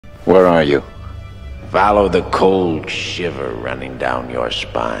Where are you? Follow the cold shiver running down your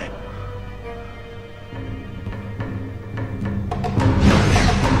spine.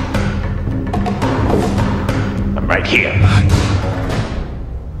 I'm right here.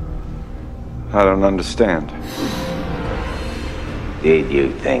 I don't understand. Did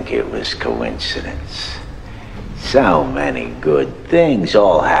you think it was coincidence? So many good things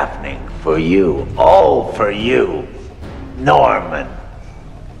all happening for you. All for you, Norman.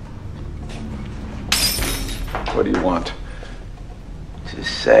 What do you want? To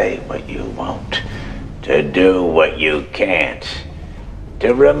say what you won't. To do what you can't.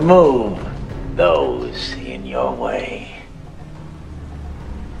 To remove those in your way.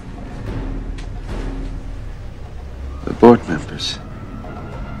 The board members.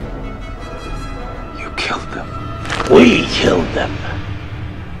 You killed them. We killed them.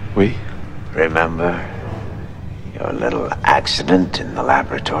 We? Remember your little accident in the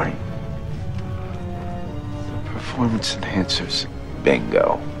laboratory? Performance enhancers.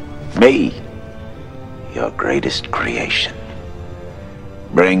 Bingo. Me, your greatest creation.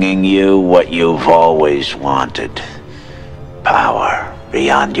 Bringing you what you've always wanted. Power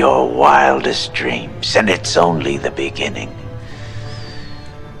beyond your wildest dreams, and it's only the beginning.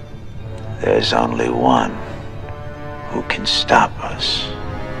 There's only one who can stop us.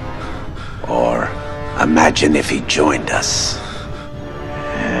 Or imagine if he joined us.